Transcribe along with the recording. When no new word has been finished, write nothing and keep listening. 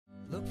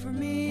Look for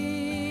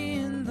me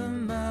in the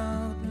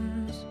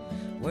mountains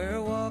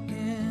where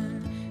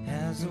walking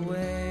has a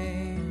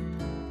way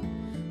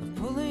of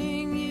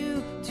pulling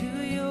you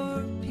to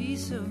your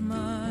peace of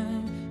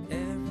mind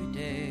every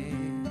day.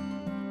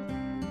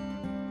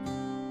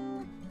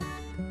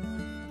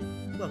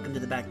 Welcome to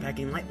the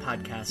Backpacking Light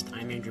Podcast.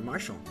 I'm Andrew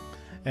Marshall.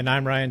 And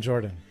I'm Ryan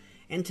Jordan.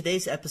 And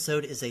today's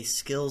episode is a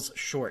skills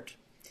short.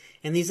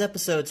 In these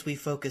episodes, we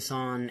focus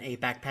on a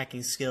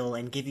backpacking skill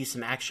and give you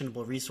some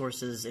actionable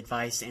resources,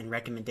 advice, and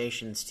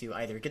recommendations to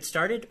either get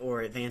started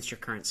or advance your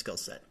current skill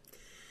set.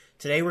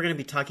 Today, we're going to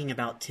be talking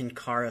about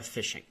tenkara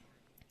fishing.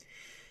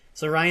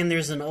 So, Ryan,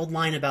 there's an old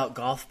line about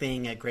golf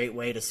being a great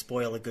way to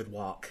spoil a good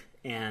walk.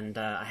 And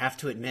I have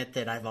to admit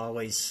that I've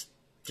always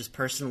just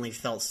personally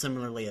felt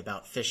similarly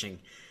about fishing.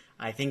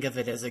 I think of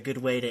it as a good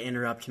way to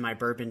interrupt my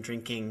bourbon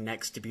drinking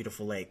next to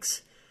beautiful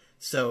lakes.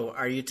 So,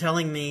 are you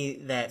telling me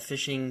that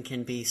fishing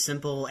can be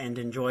simple and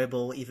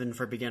enjoyable even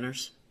for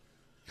beginners?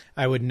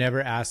 I would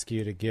never ask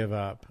you to give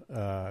up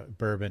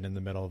bourbon in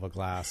the middle of a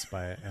glass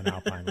by an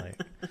alpine lake.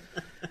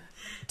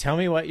 Tell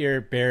me what your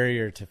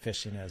barrier to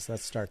fishing is.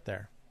 Let's start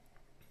there.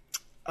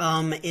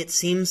 It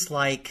seems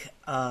like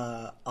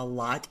a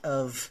lot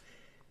of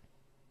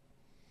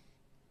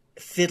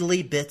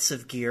fiddly bits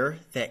of gear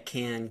that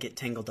can get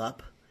tangled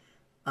up.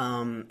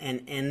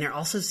 And there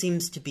also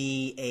seems to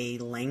be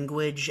a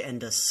language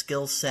and a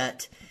skill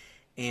set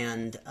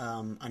and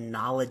a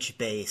knowledge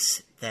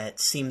base that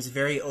seems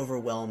very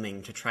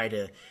overwhelming to try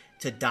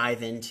to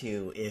dive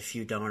into if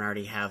you don't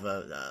already have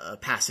a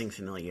passing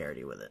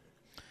familiarity with it.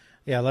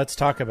 Yeah, let's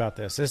talk about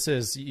this. This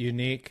is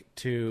unique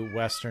to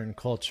Western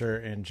culture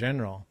in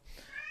general.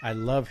 I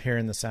love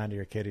hearing the sound of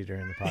your kitty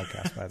during the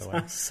podcast, by the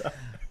way.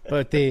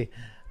 But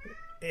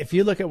if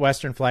you look at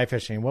Western fly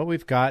fishing, what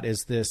we've got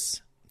is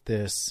this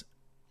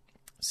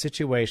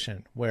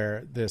situation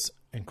where this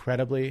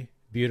incredibly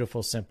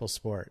beautiful, simple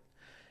sport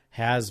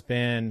has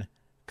been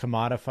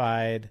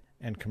commodified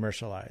and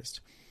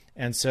commercialized.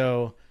 And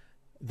so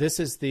this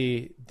is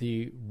the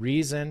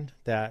reason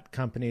that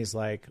companies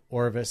like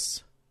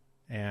Orvis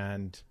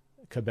and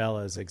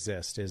Cabela's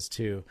exist, is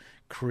to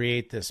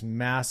create this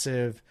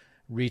massive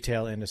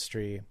retail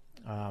industry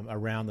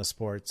around the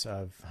sports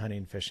of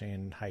hunting,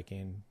 fishing,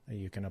 hiking.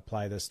 You can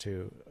apply this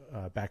to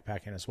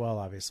backpacking as well,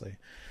 obviously.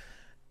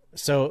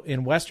 So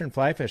in Western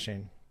fly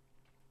fishing,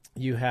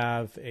 you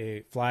have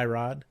a fly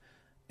rod,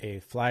 a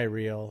fly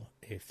reel,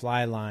 a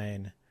fly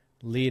line,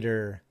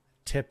 leader,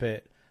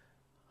 tippet,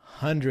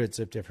 hundreds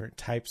of different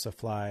types of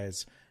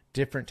flies,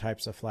 different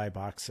types of fly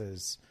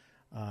boxes,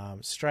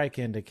 strike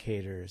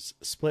indicators,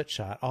 split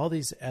shot, all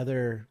these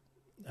other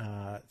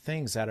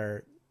things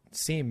that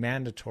seem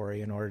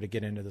mandatory in order to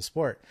get into the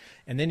sport.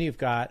 And then you've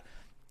got,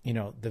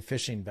 the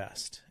fishing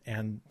vest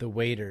and the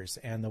waders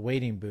and the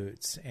wading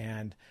boots,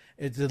 and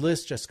the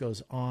list just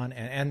goes on.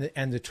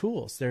 And the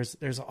tools.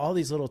 There's all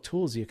these little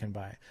tools you can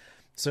buy.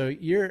 So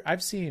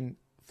I've seen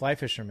fly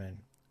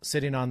fishermen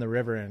sitting on the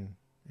river in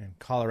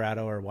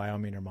Colorado or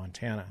Wyoming or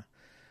Montana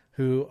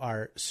who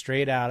are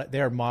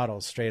they're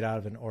models straight out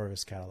of an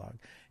Orvis catalog,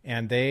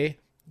 and they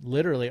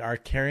literally are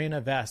carrying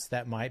a vest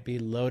that might be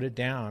loaded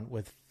down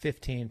with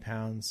 15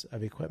 pounds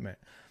of equipment.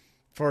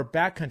 For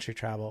backcountry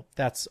travel,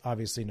 that's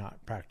obviously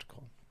not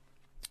practical.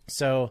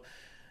 So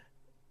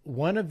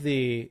one of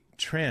the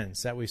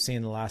trends that we've seen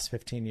in the last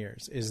 15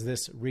 years is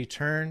this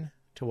return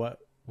to what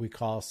we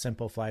call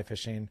simple fly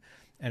fishing,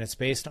 and it's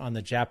based on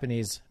the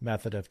Japanese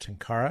method of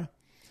tenkara,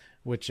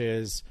 which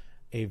is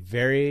a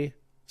very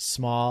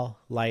small,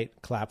 light,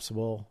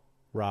 collapsible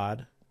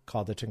rod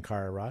called the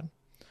tenkara rod,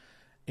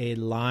 a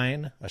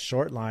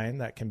short line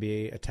that can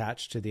be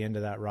attached to the end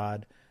of that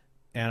rod,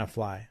 and a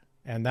fly.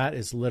 And that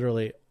is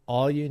literally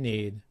all you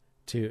need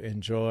to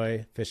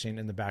enjoy fishing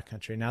in the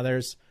backcountry. Now,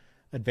 there's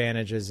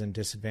advantages and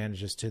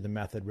disadvantages to the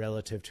method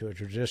relative to a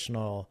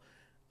traditional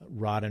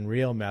rod and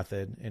reel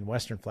method in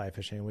Western fly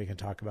fishing. We can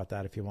talk about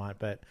that if you want.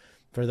 But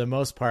for the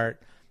most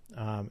part,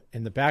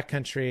 in the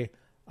backcountry,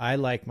 I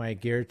like my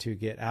gear to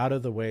get out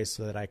of the way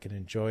so that I can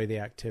enjoy the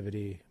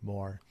activity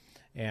more.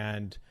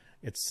 And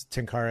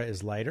tenkara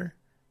is lighter,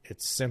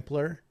 it's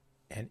simpler,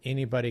 and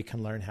anybody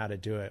can learn how to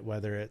do it,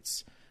 whether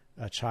it's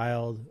a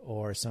child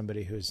or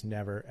somebody who's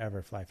never,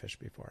 ever fly fished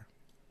before.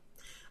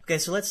 Okay,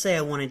 so let's say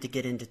I wanted to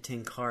get into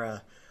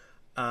tenkara.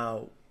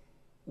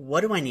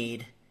 What do I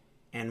need,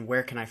 and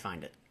where can I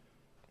find it?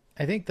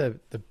 I think the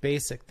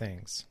basic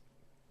things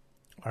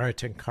are a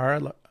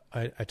tenkara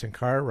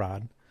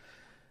rod,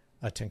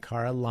 a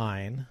tenkara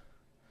line,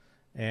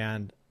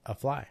 and a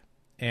fly.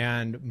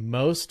 And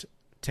most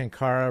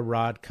tenkara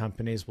rod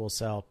companies will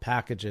sell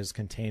packages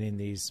containing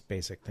these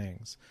basic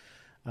things.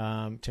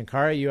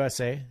 Tenkara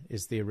USA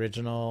is the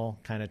original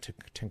kind of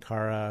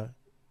tenkara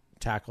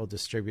tackle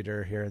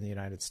distributor here in the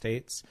United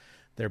States.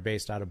 They're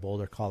based out of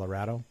Boulder,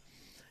 Colorado,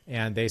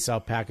 and they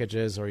sell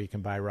packages, or you can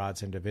buy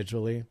rods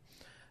individually.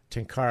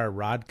 Tenkara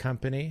Rod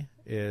Company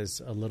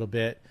is a little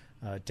bit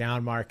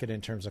down market in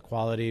terms of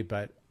quality,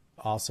 but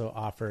also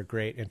offer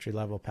great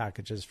entry-level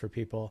packages for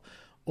people.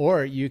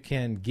 Or you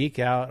can geek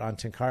out on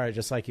tenkara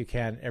just like you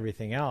can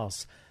everything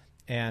else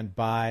and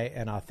buy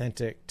an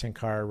authentic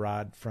tenkara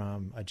rod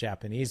from a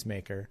Japanese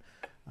maker.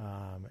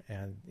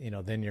 And,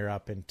 then you're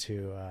up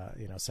into,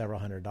 several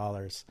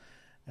 $100s.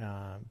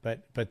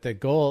 But the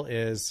goal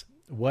is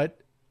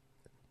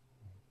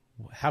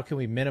how can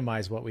we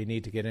minimize what we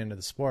need to get into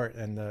the sport?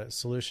 And the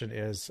solution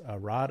is a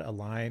rod, a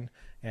line,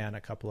 and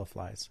a couple of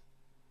flies.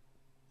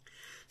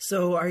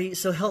 So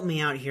help me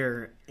out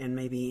here, and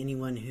maybe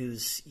anyone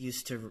who's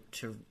used to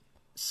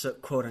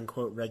quote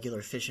unquote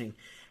regular fishing.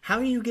 How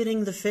are you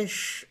getting the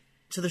fish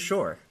to the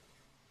shore?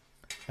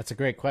 That's a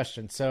great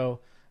question. So,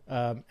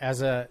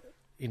 here's a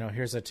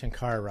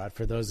tenkara rod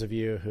for those of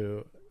you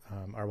who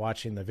are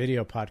watching the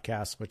video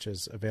podcast, which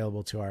is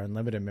available to our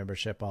unlimited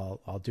membership.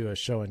 I'll do a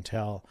show and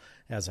tell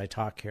as I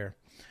talk here.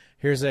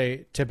 Here's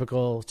a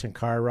typical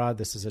tenkara rod.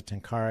 This is a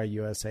Tenkara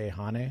USA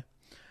Hane.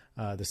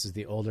 This is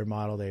the older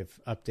model. They've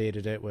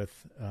updated it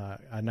with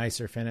a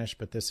nicer finish,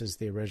 but this is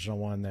the original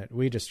one that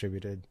we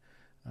distributed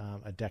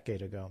a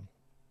decade ago.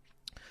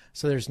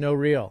 So there's no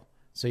reel.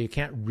 So you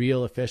can't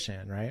reel a fish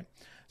in, right?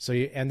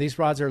 And these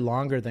rods are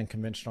longer than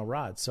conventional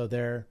rods. So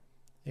they're,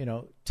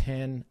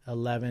 10,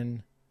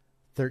 11,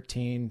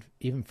 13,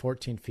 even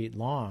 14 feet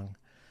long.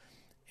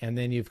 And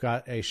then you've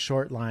got a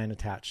short line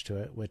attached to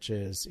it, which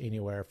is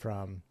anywhere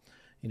from,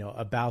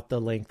 about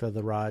the length of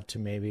the rod to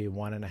maybe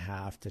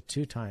 1.5 to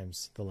 2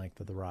 times the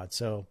length of the rod.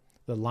 So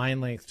the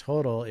line length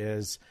total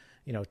is,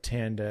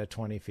 10 to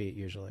 20 feet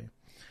usually.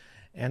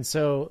 And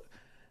so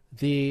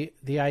the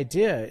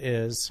idea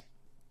is,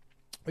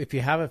 if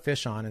you have a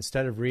fish on,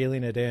 instead of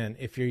reeling it in,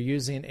 if you're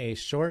using a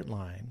short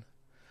line,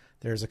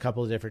 there's a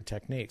couple of different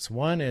techniques.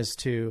 One is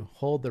to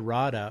hold the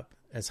rod up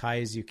as high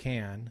as you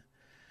can,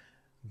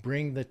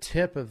 bring the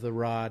tip of the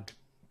rod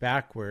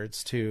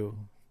backwards to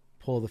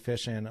pull the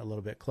fish in a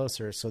little bit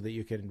closer so that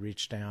you can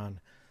reach down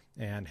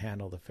and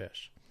handle the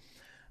fish.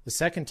 The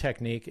second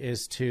technique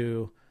is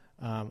to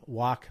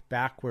walk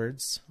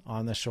backwards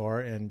on the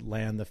shore and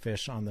land the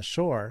fish on the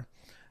shore.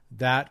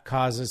 That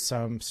causes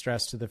some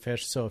stress to the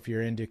fish. So if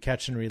you're into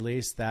catch and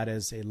release, that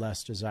is a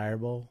less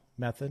desirable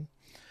method.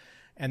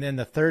 And then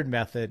the third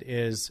method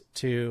is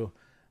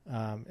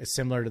is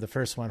similar to the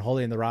first one,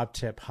 holding the rod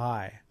tip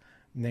high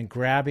and then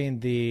grabbing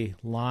the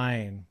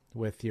line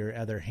with your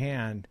other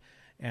hand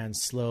and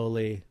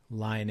slowly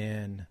line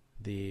in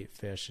the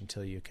fish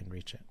until you can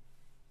reach it.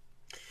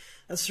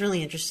 That's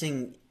really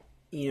interesting.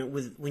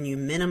 When you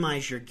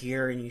minimize your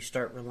gear and you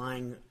start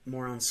relying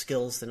more on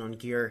skills than on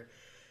gear,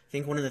 I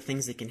think one of the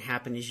things that can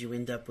happen is you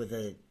end up with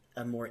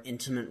a more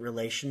intimate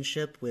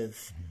relationship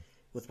with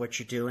what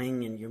you're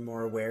doing, and you're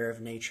more aware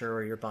of nature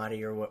or your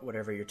body or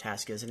whatever your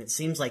task is. And it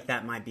seems like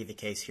that might be the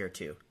case here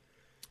too.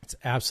 It's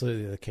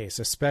absolutely the case,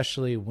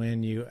 especially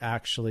when you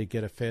actually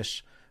get a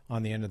fish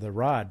on the end of the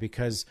rod,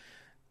 because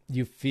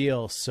you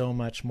feel so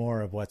much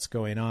more of what's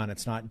going on.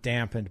 It's not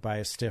dampened by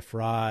a stiff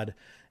rod,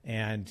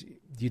 and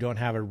you don't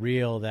have a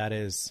reel that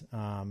is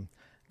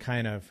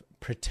kind of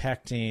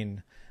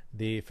protecting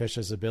the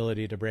fish's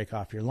ability to break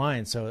off your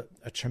line. So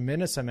a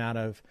tremendous amount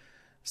of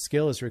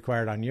skill is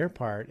required on your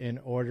part in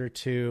order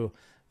to,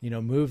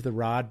 move the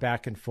rod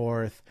back and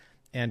forth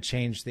and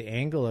change the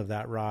angle of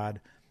that rod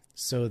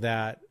so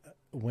that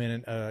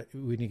when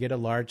you get a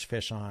large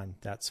fish on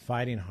that's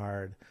fighting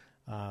hard,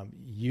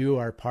 you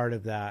are part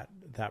of that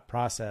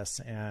process,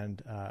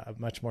 and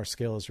much more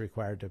skill is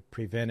required to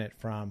prevent it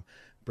from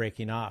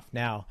breaking off.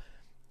 Now,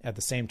 at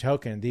the same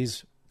token,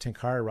 these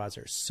tenkara rods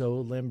are so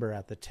limber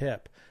at the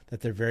tip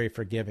that they're very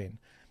forgiving.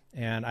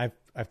 And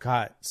I've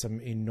caught some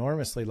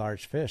enormously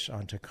large fish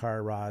on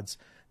tenkara rods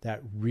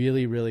that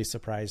really, really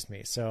surprised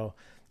me. So,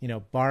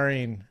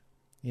 barring,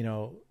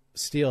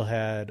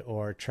 steelhead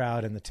or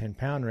trout in the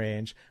 10-pound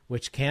range,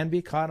 which can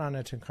be caught on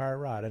a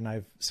tenkara rod, and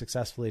I've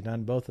successfully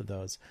done both of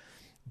those,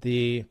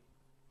 the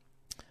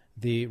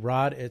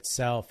rod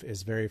itself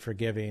is very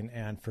forgiving.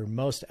 And for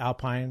most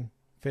alpine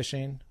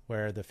fishing,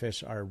 where the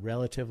fish are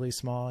relatively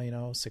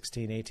small,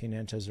 16, 18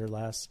 inches or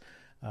less,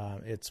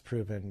 it's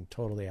proven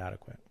totally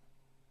adequate.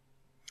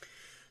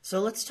 So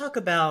let's talk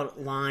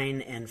about line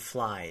and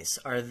flies.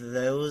 Are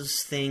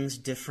those things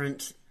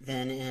different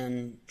than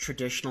in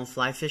traditional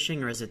fly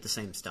fishing, or is it the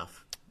same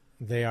stuff?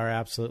 They are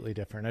absolutely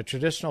different. A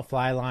traditional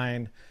fly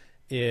line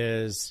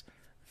is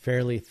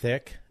fairly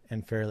thick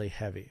and fairly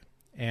heavy,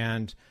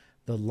 and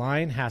the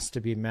line has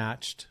to be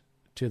matched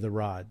to the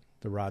rod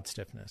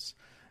stiffness.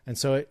 And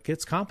so it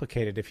gets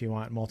complicated if you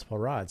want multiple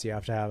rods. You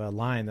have to have a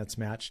line that's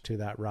matched to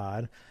that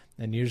rod,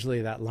 and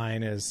usually that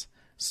line is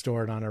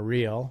stored on a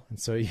reel, and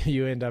so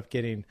you end up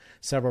getting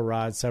several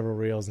rods, several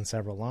reels, and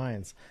several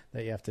lines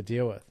that you have to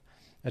deal with.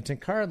 A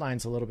tenkara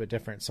line's a little bit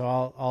different, so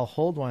I'll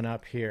hold one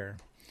up here.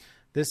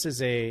 This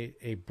is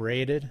a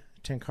braided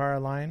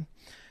tenkara line,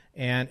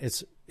 and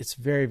it's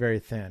very, very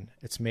thin.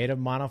 It's made of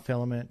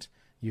monofilament.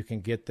 You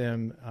can get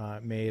them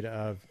made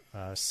of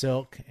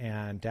silk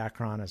and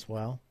Dacron as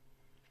well.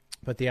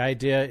 But the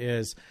idea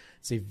is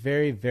it's a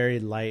very, very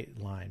light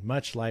line,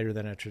 much lighter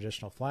than a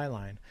traditional fly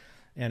line.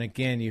 And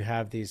again, you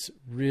have these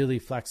really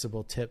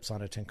flexible tips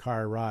on a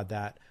tenkara rod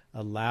that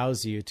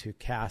allows you to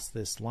cast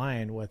this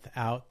line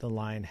without the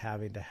line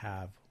having to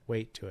have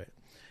weight to it.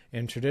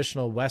 In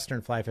traditional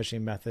Western fly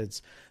fishing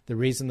methods, the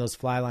reason those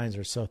fly lines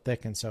are so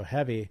thick and so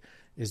heavy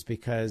is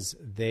because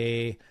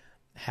they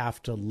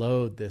have to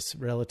load this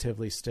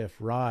relatively stiff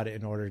rod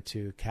in order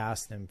to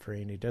cast them for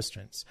any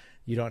distance.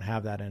 You don't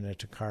have that in a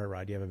tenkara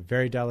rod. You have a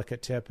very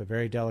delicate tip, a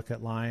very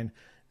delicate line,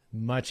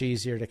 much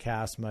easier to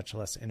cast, much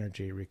less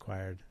energy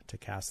required to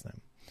cast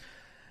them.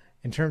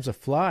 In terms of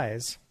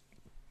flies,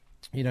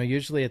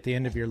 usually at the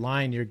end of your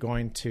line, you're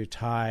going to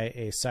tie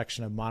a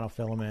section of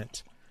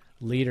monofilament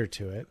leader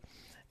to it,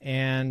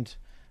 and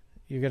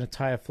you're going to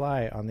tie a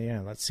fly on the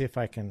end. Let's see if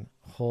I can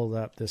hold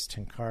up this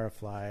tenkara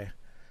fly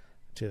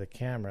to the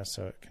camera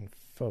so it can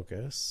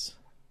focus.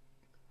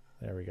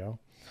 There we go.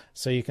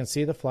 So you can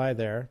see the fly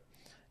there,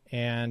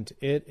 and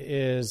it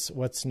is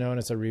what's known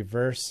as a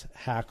reverse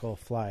hackle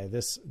fly.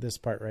 This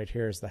part right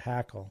here is the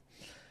hackle.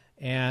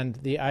 And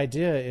the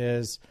idea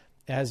is,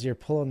 as you're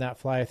pulling that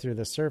fly through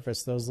the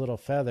surface, those little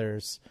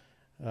feathers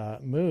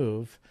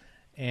move,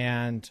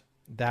 and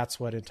that's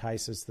what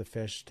entices the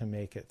fish to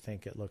make it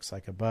think it looks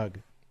like a bug.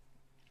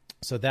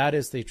 So that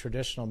is the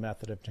traditional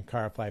method of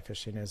tenkara fly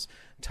fishing, is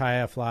tie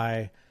a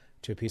fly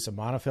to a piece of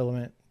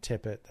monofilament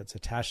tippet that's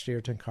attached to your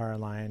tenkara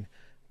line,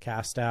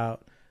 cast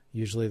out.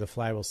 Usually the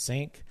fly will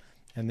sink,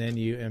 and then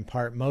you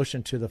impart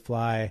motion to the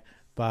fly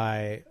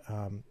by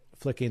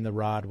flicking the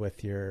rod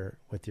with your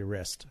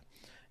wrist.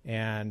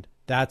 And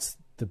that's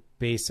the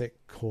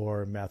basic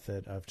core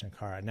method of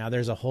tenkara. Now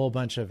there's a whole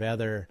bunch of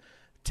other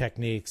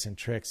techniques and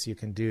tricks you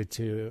can do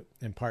to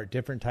impart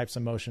different types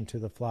of motion to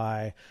the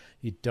fly.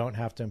 You don't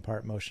have to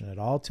impart motion at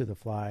all to the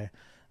fly.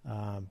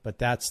 But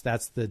that's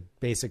the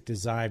basic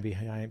design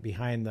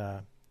behind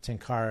the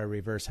tenkara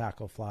reverse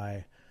hackle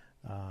fly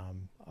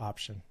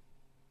option.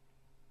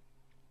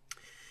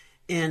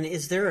 And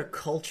is there a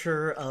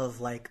culture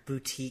of like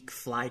boutique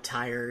fly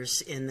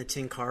tyers in the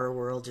tenkara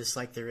world, just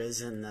like there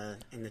is in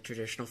the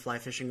traditional fly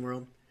fishing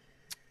world?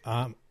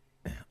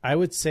 I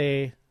would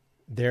say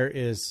there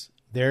is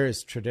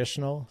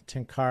traditional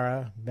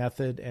tenkara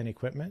method and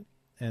equipment,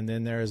 and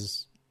then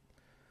there's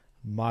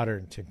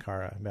modern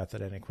tenkara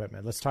method and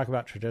equipment. Let's talk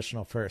about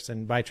traditional first.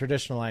 And by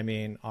traditional, I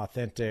mean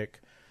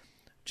authentic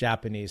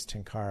Japanese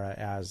tenkara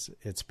as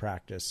it's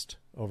practiced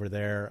over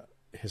there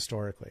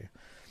historically.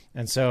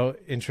 And so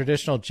in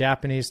traditional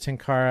Japanese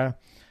tenkara,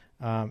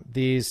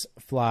 these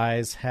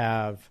flies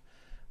have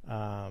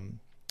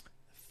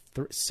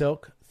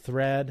silk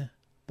thread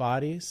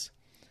bodies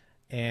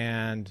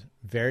and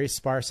very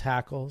sparse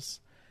hackles,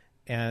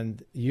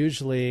 and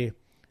usually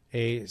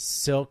a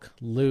silk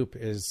loop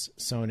is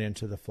sewn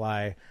into the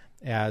fly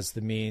as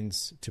the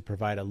means to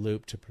provide a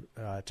loop to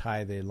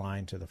tie the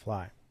line to the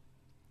fly.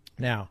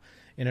 Now,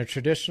 in a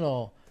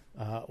traditional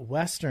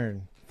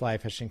Western fly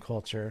fishing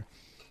culture,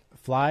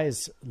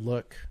 flies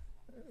look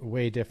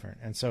way different.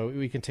 And so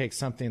we can take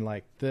something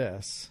like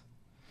this,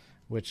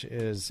 which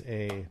is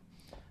a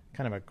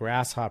kind of a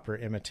grasshopper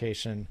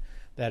imitation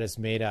that is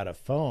made out of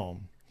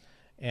foam.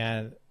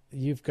 And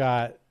you've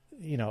got,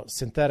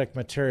 synthetic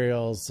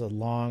materials, a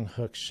long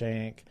hook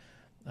shank,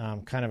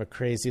 kind of a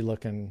crazy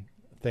looking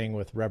thing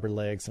with rubber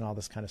legs and all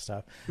this kind of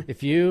stuff.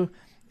 If you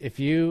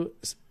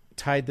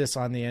tied this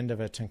on the end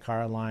of a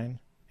tenkara line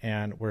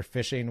and were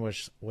fishing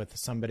with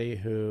somebody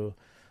who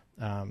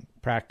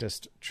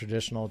practiced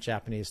traditional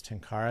Japanese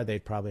tenkara,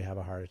 they'd probably have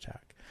a heart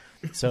attack.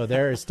 So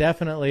there is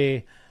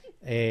definitely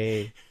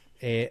an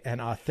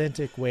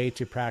authentic way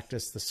to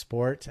practice the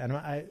sport. And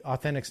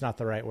authentic's not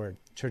the right word.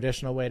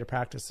 Traditional way to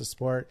practice the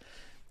sport.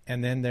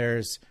 And then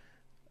there's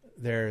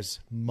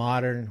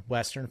modern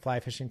Western fly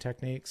fishing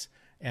techniques,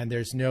 and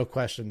there's no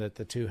question that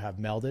the two have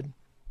melded.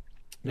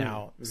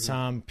 Now,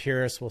 some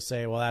purists will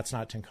say, well, that's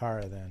not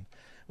tenkara then.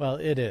 Well,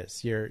 it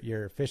is.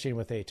 You're fishing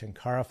with a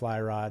tenkara fly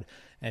rod,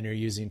 and you're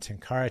using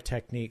tenkara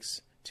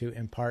techniques to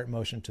impart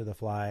motion to the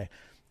fly.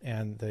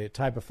 And the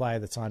type of fly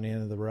that's on the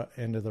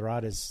end of the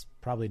rod is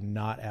probably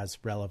not as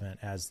relevant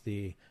as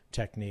the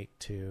technique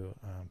to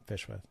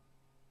fish with.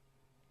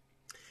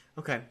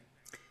 Okay.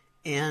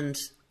 And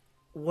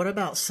what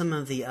about some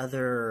of the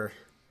other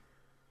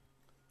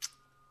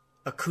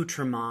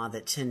accoutrements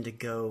that tend to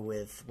go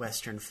with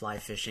Western fly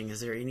fishing?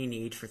 Is there any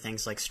need for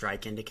things like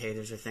strike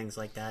indicators or things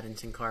like that in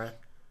tenkara?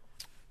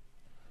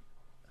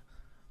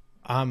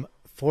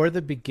 For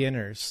the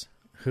beginners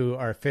who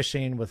are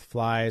fishing with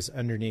flies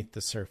underneath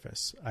the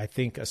surface, I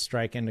think a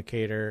strike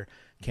indicator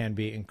can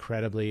be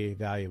incredibly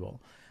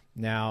valuable.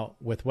 Now,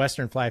 with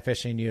Western fly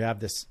fishing, you have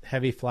this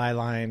heavy fly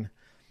line,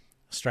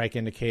 strike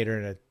indicator,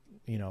 and a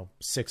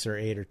 6 or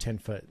 8 or 10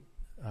 foot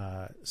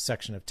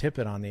section of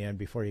tippet on the end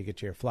before you get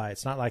to your fly.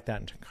 It's not like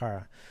that in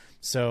tenkara.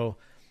 So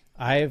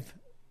I've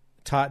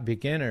taught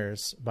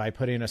beginners by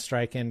putting a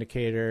strike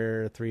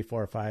indicator 3,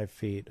 4, 5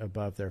 feet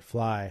above their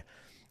fly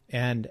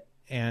and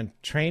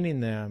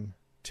training them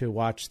to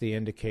watch the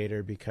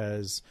indicator,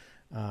 because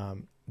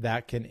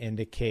that can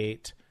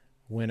indicate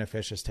when a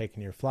fish is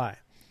taking your fly.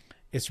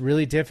 It's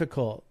really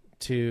difficult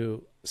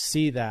to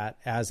see that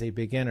as a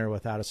beginner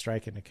without a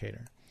strike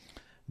indicator.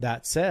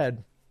 That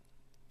said,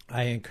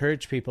 I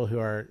encourage people who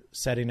are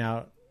setting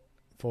out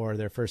for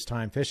their first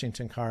time fishing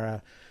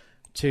tenkara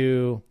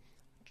to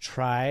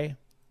try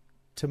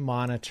to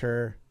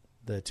monitor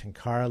the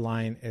tenkara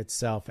line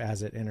itself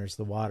as it enters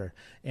the water.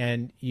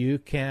 And you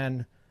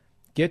can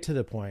get to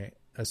the point,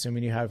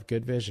 assuming you have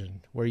good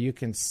vision, where you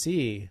can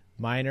see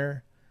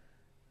minor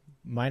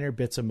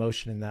bits of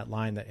motion in that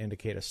line that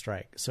indicate a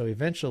strike. So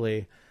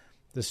eventually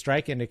the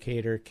strike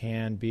indicator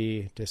can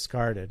be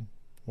discarded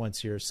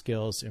once your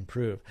skills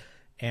improve.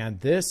 And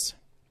this,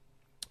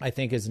 I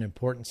think, is an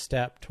important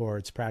step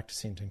towards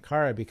practicing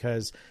tenkara,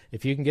 because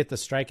if you can get the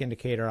strike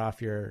indicator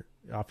off your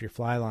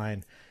fly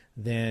line,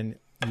 then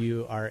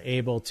you are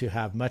able to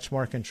have much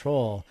more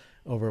control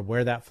over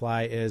where that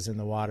fly is in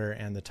the water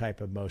and the type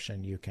of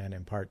motion you can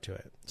impart to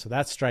it. So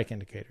that's strike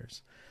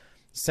indicators.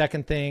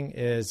 Second thing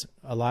is,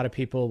 a lot of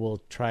people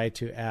will try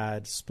to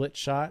add split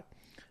shot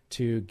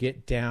to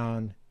get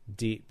down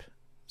deep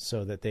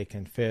so that they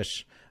can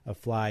fish a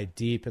fly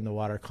deep in the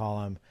water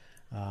column.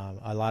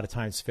 A lot of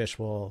times fish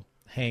will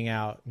hang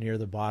out near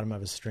the bottom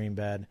of a stream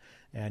bed,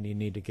 and you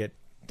need to get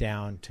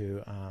down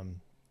to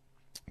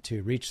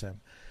reach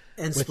them.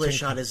 And split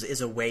shot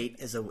is a weight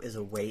is a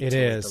weight. It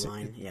is. The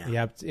line. Yeah.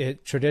 Yep.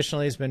 It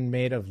traditionally has been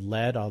made of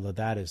lead, although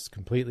that is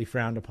completely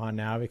frowned upon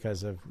now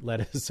because of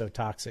lead is so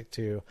toxic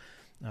to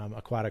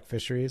aquatic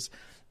fisheries.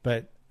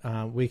 But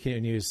we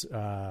can use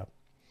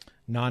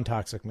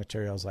non-toxic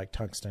materials like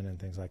tungsten and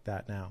things like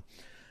that now.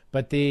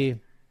 But the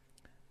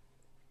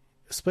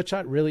split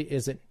shot really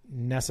isn't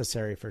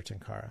necessary for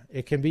tenkara.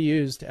 It can be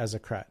used as a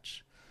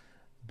crutch,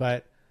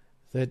 but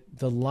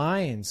the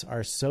lines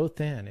are so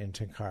thin in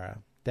tenkara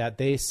that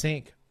they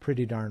sink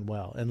pretty darn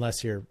well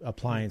unless you're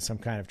applying some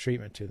kind of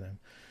treatment to them.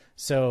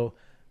 So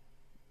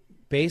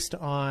based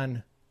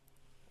on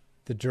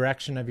the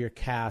direction of your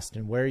cast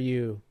and where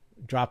you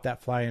drop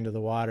that fly into the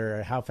water,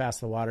 or how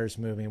fast the water is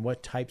moving,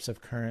 what types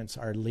of currents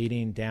are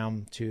leading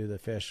down to the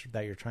fish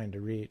that you're trying to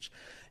reach,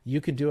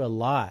 you can do a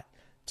lot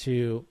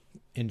to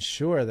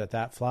ensure that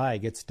that fly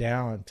gets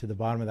down to the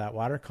bottom of that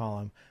water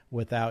column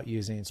without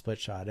using split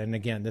shot. And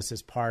again, this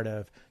is part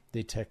of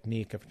the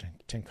technique of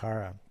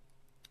tenkara.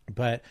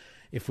 But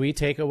if we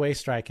take away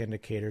strike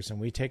indicators and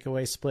we take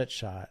away split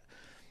shot,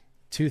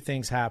 two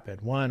things happen.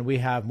 One, we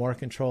have more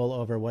control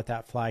over what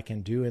that fly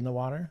can do in the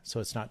water, so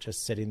it's not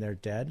just sitting there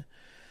dead.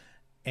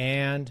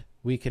 And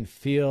we can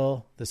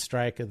feel the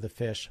strike of the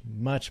fish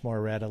much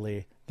more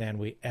readily than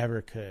we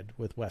ever could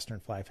with Western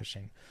fly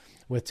fishing.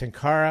 With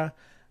tenkara,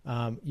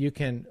 you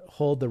can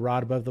hold the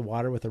rod above the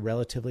water with a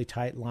relatively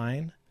tight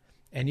line,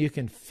 and you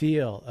can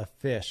feel a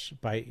fish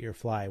bite your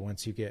fly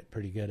once you get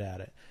pretty good at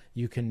it.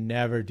 You can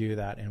never do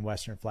that in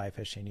Western fly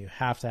fishing. You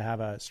have to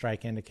have a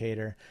strike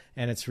indicator,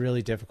 and it's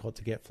really difficult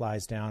to get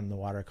flies down in the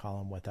water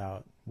column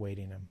without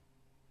weighting them.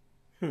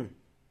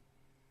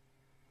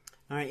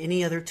 All right.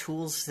 Any other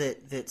tools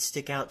that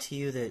stick out to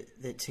you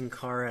that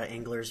tenkara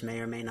anglers may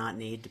or may not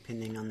need,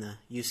 depending on the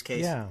use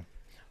case? Yeah.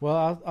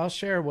 Well, I'll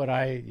share what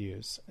I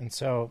use. And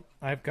so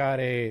I've got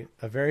a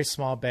very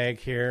small bag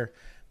here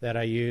that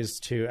I use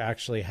to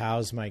actually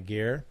house my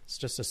gear. It's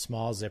just a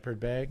small zippered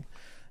bag.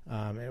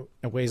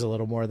 It weighs a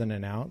little more than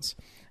an ounce.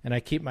 And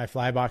I keep my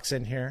fly box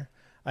in here.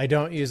 I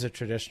don't use a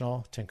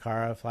traditional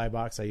tenkara fly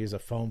box. I use a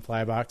foam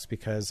fly box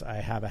because I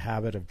have a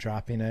habit of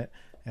dropping it,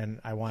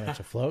 and I want it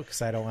to float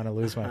because I don't want to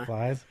lose my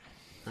flies.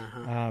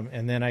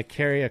 And then I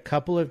carry a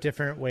couple of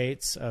different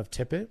weights of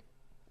tippet.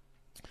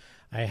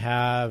 I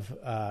have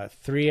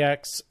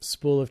 3X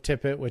spool of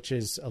tippet, which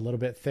is a little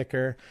bit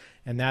thicker,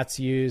 and that's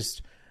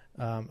used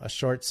a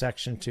short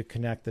section to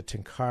connect the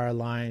tenkara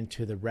line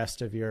to the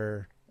rest of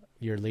your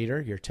leader,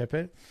 your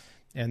tippet.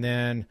 And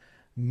then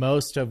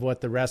most of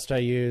what the rest I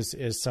use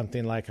is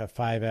something like a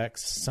 5X.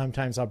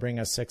 Sometimes I'll bring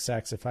a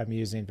 6X if I'm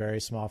using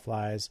very small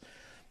flies.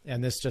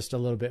 And this is just a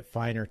little bit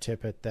finer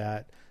tippet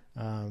that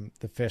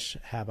the fish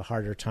have a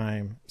harder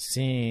time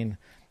seeing,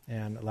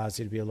 and allows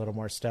you to be a little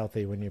more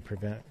stealthy when you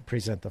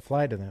present the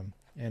fly to them.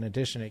 In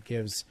addition, it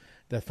gives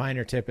the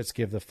finer tippets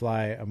give the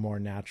fly a more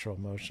natural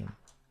motion.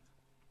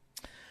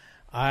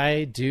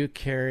 I do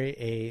carry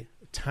a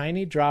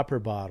tiny dropper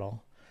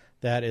bottle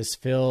that is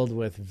filled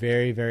with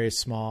very, very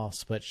small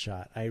split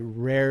shot. I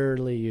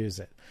rarely use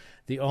it.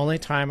 The only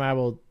time I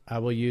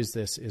will use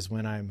this is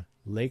when I'm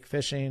lake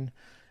fishing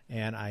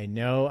and I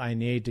know I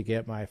need to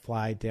get my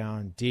fly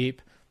down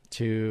deep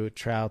to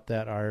trout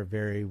that are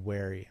very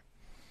wary.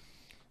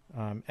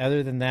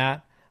 Other than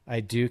that, I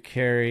do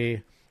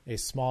carry a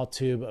small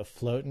tube of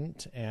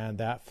floatant, and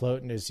that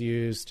floatant is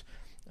used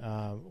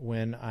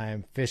when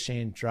I'm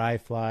fishing dry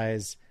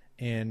flies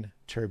in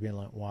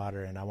turbulent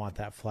water, and I want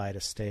that fly to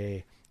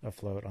stay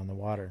afloat on the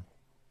water.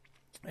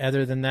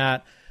 Other than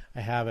that,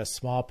 I have a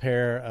small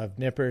pair of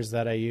nippers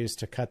that I use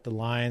to cut the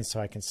lines so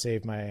I can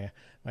save my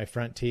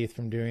front teeth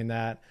from doing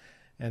that,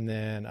 and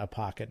then a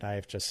pocket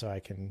knife just so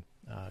I can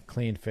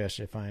clean fish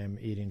if I am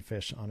eating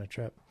fish on a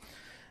trip.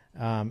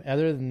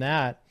 Other than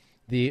that,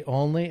 the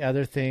only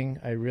other thing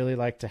I really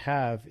like to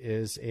have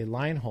is a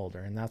line holder,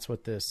 and that's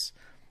what this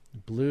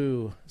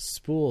blue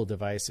spool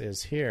device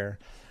is here.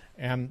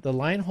 And the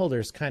line holder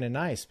is kind of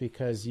nice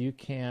because you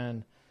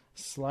can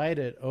slide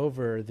it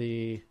over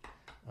the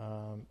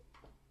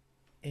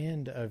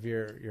end of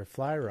your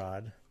fly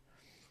rod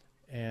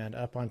and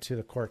up onto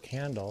the cork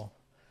handle.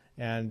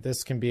 And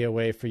this can be a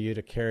way for you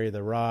to carry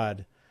the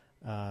rod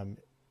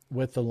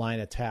with the line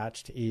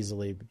attached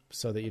easily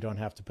so that you don't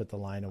have to put the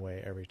line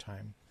away every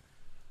time.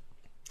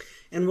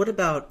 And what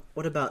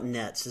about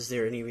nets? Is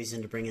there any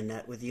reason to bring a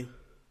net with you?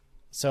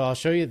 So I'll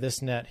show you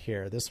this net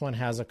here. This one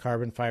has a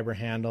carbon fiber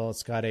handle.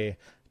 It's got a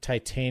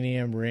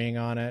titanium ring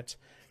on it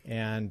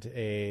and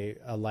a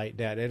light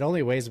net. It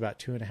only weighs about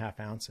 2.5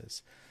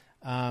 ounces.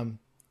 I'm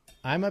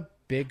a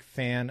big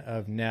fan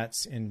of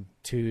nets in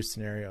two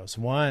scenarios.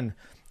 One,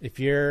 if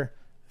you're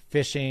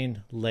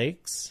fishing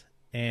lakes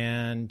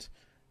and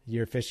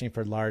you're fishing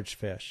for large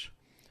fish,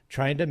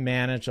 trying to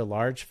manage a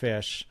large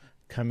fish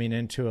coming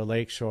into a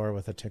lakeshore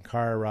with a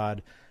tenkara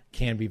rod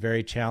can be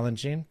very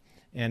challenging.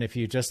 And if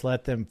you just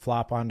let them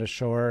flop onto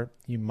shore,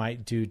 you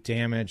might do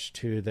damage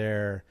to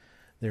their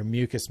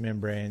mucous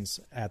membranes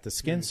at the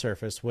skin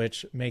surface,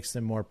 which makes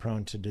them more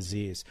prone to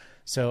disease.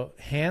 So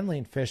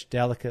handling fish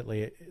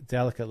delicately,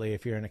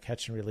 if you're in a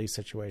catch and release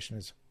situation,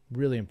 is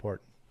really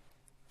important.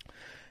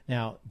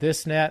 Now,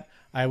 this net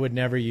I would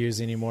never use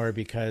anymore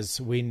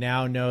because we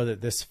now know that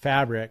this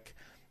fabric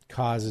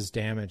causes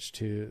damage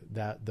to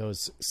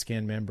those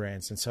skin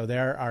membranes. And so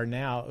there are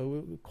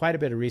now quite a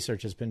bit of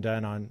research has been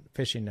done on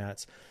fishing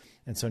nets.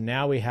 And so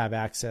now we have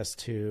access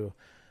to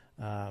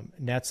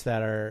nets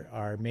that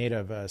are made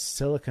of a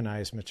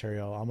siliconized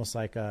material, almost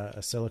like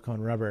a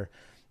silicone rubber,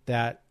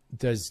 that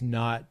does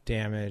not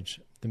damage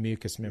the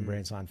mucous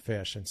membranes on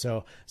fish. And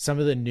so some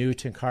of the new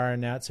tenkara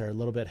nets are a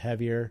little bit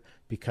heavier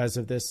because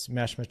of this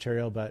mesh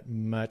material, but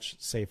much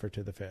safer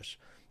to the fish.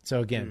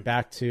 So again,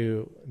 back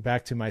to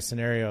my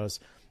scenarios,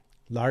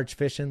 large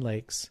fish in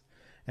lakes.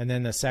 And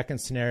then the second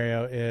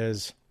scenario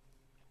is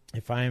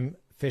if I'm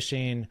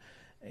fishing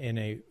in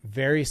a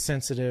very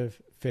sensitive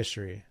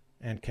fishery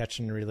and catch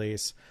and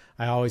release,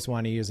 I always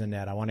want to use a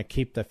net. I want to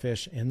keep the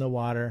fish in the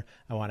water.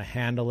 I want to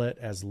handle it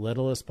as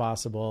little as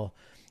possible.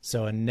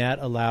 So a net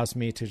allows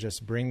me to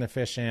just bring the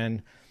fish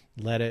in,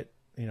 let it,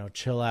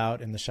 chill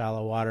out in the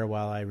shallow water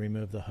while I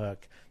remove the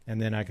hook.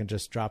 And then I can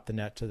just drop the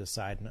net to the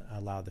side and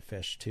allow the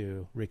fish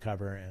to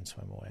recover and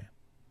swim away.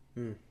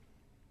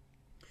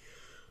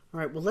 All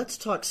right, well, let's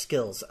talk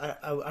skills.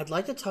 I'd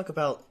like to talk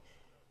about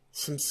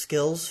some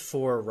skills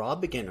for raw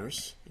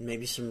beginners and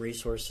maybe some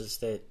resources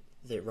that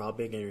raw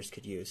beginners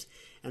could use.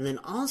 And then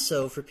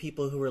also for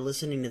people who are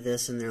listening to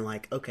this and they're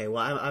like, okay,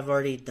 well, I've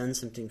already done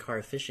some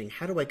tenkara fishing.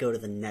 How do I go to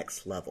the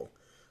next level?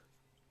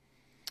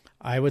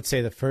 I would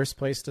say the first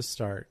place to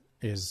start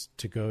is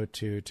to go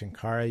to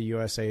Tenkara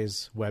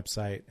USA's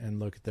website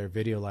and look at their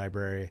video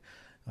library.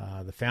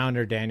 The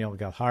founder, Daniel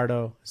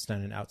Galhardo, has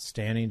done an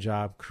outstanding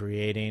job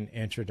creating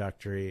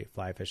introductory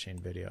fly fishing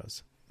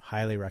videos.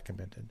 Highly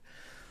recommended.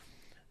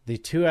 The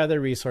two other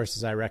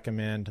resources I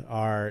recommend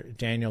are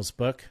Daniel's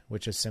book,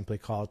 which is simply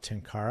called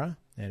Tenkara,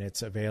 and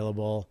it's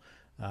available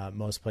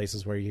most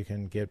places where you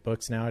can get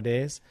books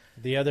nowadays.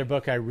 The other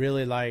book I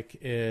really like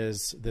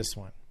is this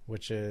one,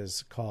 which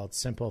is called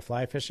Simple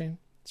Fly Fishing.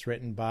 It's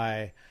written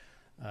by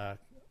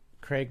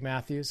Craig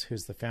Matthews,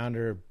 who's the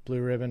founder of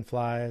Blue Ribbon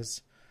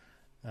Flies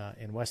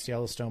in West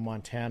Yellowstone,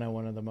 Montana,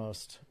 one of the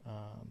most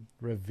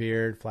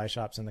revered fly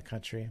shops in the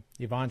country.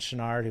 Yvonne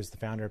Chenard, who's the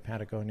founder of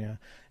Patagonia,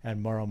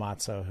 and Moro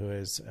Matzo, who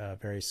is a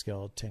very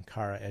skilled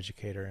tenkara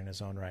educator in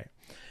his own right.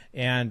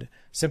 And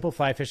Simple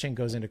Fly Fishing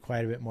goes into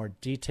quite a bit more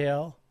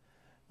detail,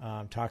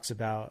 talks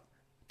about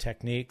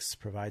techniques,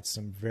 provides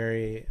some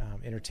very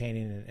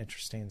entertaining and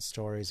interesting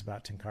stories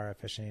about tenkara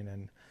fishing.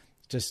 And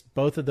just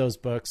both of those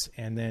books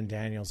and then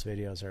Daniel's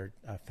videos are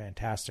a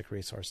fantastic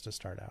resource to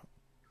start out.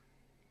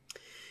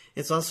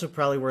 It's also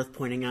probably worth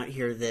pointing out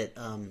here that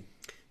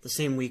the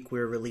same week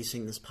we're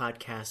releasing this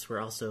podcast,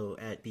 we're also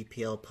at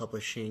BPL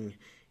publishing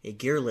a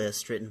gear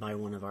list written by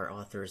one of our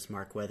authors,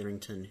 Mark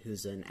Wetherington,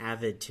 who's an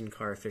avid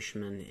tenkara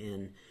fisherman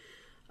in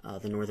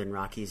the Northern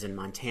Rockies in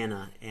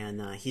Montana.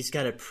 And he's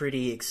got a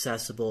pretty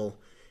accessible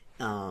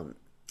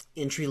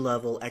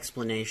entry-level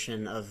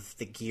explanation of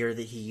the gear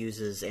that he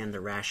uses and the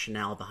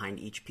rationale behind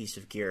each piece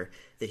of gear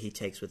that he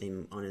takes with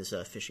him on his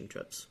fishing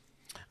trips.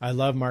 I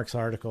love Mark's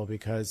article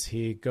because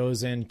he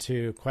goes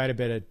into quite a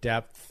bit of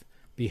depth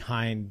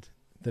behind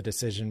the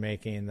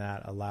decision-making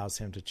that allows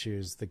him to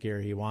choose the gear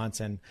he wants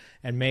and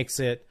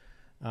makes it,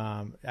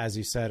 as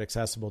you said,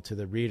 accessible to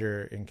the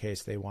reader in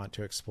case they want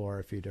to explore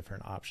a few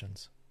different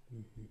options.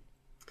 Mm-hmm.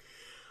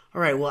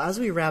 All right, well, as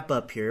we wrap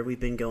up here, we've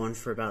been going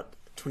for about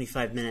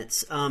 25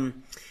 minutes.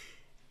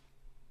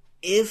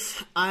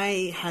 If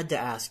I had to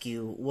ask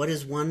you, what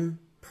is one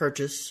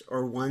purchase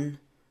or one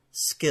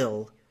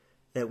skill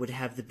that would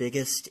have the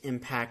biggest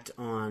impact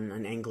on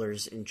an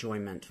angler's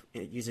enjoyment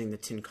using the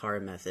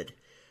tenkara method,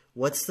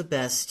 what's the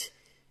best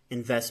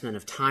investment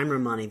of time or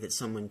money that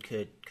someone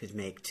could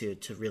make to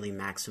really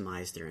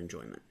maximize their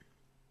enjoyment?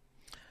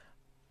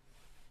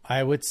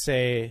 I would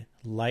say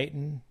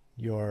lighten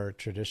your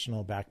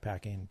traditional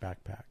backpacking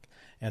backpack.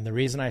 And the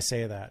reason I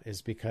say that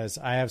is because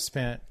I have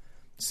spent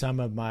some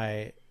of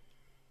my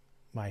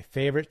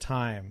favorite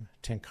time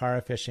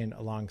tenkara fishing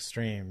along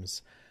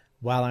streams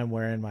while I'm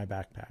wearing my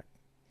backpack.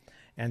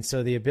 And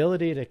so the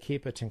ability to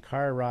keep a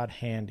tenkara rod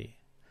handy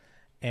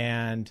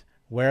and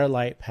wear a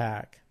light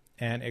pack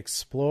and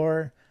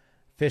explore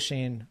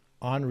fishing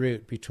en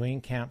route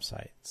between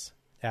campsites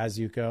as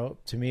you go,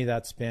 to me,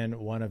 that's been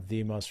one of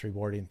the most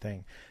rewarding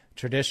thing.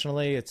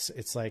 Traditionally,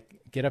 it's like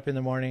get up in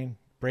the morning,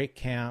 break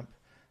camp,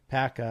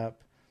 pack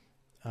up,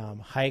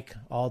 hike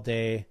all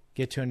day,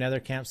 get to another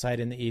campsite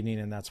in the evening,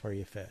 and that's where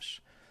you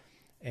fish.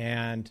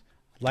 And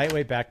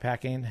lightweight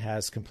backpacking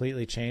has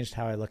completely changed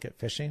how I look at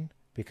fishing,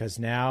 because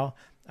now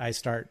I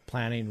start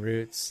planning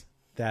routes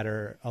that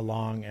are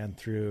along and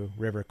through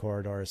river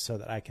corridors so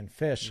that I can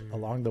fish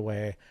along the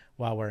way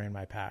while wearing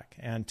my pack.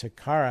 And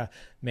tenkara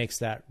makes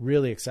that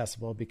really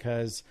accessible,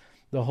 because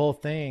the whole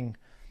thing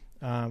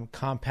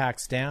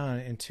compacts down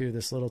into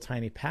this little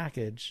tiny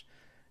package,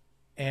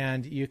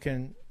 and you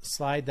can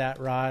slide that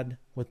rod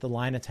with the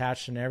line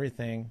attached and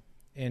everything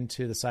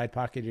into the side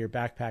pocket of your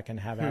backpack and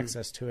have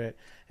access to it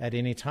at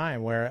any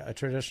time, where a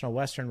traditional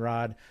Western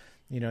rod,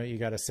 you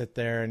got to sit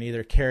there and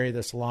either carry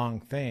this long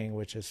thing,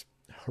 which is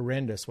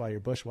horrendous while you're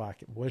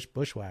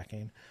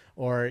bushwhacking,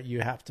 or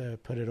you have to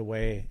put it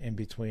away in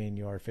between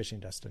your fishing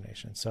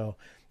destinations. So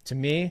to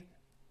me,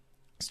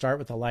 start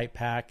with a light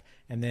pack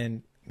and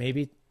then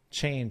maybe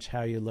change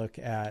how you look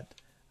at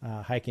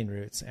hiking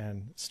routes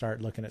and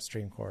start looking at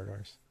stream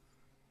corridors.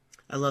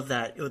 I love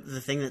that.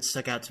 The thing that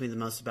stuck out to me the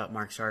most about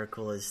Mark's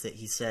article is that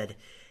he said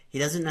he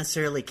doesn't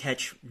necessarily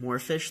catch more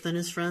fish than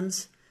his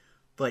friends,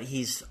 but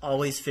he's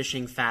always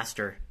fishing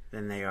faster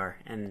than they are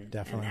and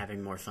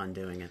having more fun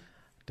doing it.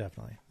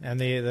 Definitely. And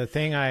the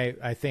thing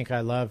I think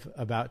I love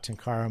about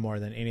tenkara more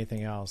than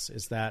anything else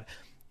is that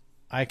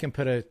I can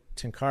put a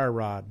tenkara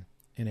rod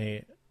in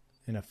a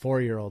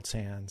 4-year-old's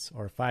hands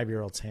or a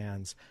 5-year-old's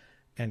hands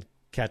and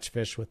catch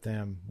fish with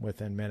them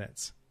within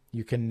minutes.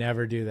 You can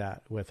never do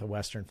that with a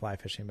Western fly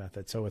fishing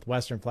method. So with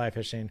Western fly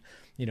fishing,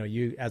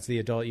 you as the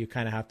adult, you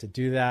kind of have to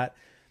do that,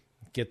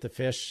 get the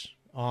fish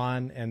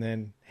on, and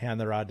then hand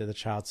the rod to the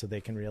child so they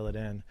can reel it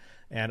in.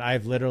 And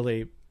I've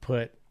literally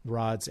put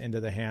rods into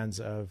the hands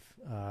of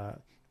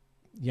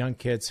young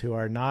kids who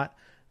are not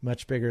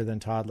much bigger than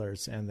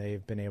toddlers, and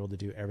they've been able to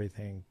do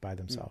everything by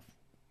themselves.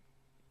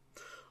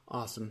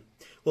 Awesome.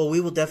 Well, we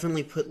will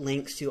definitely put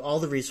links to all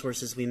the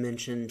resources we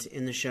mentioned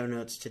in the show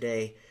notes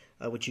today,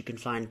 which you can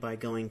find by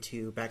going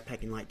to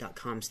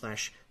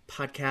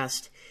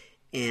backpackinglight.com/podcast.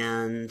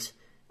 And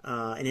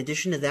in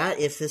addition to that,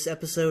 if this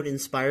episode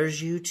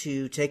inspires you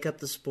to take up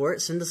the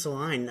sport, send us a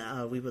line.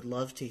 We would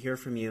love to hear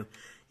from you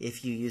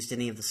if you used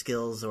any of the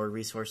skills or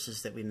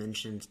resources that we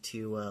mentioned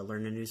to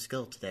learn a new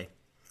skill today.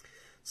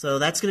 So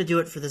that's going to do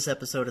it for this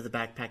episode of the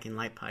Backpacking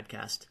Light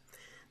Podcast.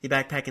 The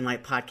Backpacking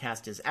Light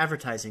Podcast is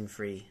advertising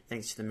free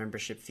thanks to the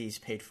membership fees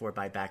paid for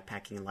by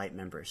Backpacking Light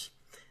members.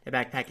 A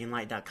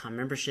BackpackingLight.com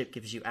membership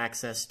gives you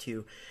access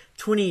to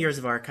 20 years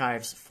of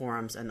archives,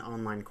 forums, and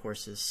online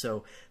courses.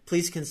 So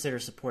please consider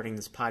supporting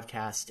this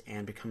podcast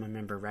and become a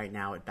member right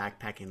now at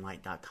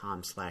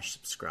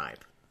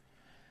backpackinglight.com/subscribe.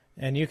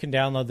 And you can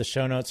download the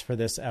show notes for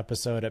this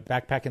episode at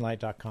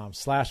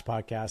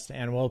backpackinglight.com/podcast.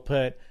 And we'll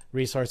put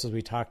resources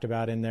we talked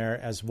about in there,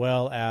 as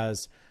well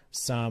as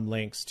some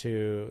links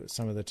to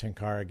some of the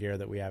tenkara gear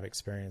that we have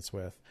experience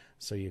with,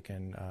 so you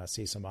can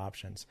see some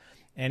options.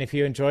 And if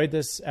you enjoyed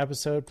this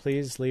episode,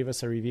 please leave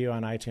us a review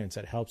on iTunes.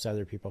 It helps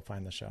other people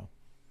find the show.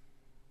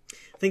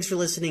 Thanks for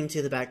listening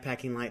to the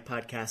Backpacking Light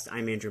Podcast.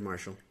 I'm Andrew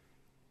Marshall.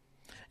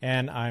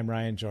 And I'm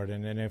Ryan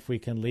Jordan. And if we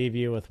can leave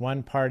you with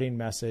one parting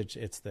message,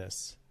 it's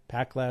this: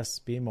 pack less,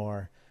 be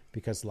more,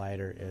 because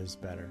lighter is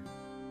better.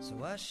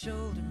 So I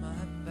shoulder my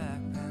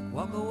backpack,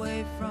 walk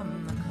away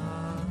from the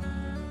car.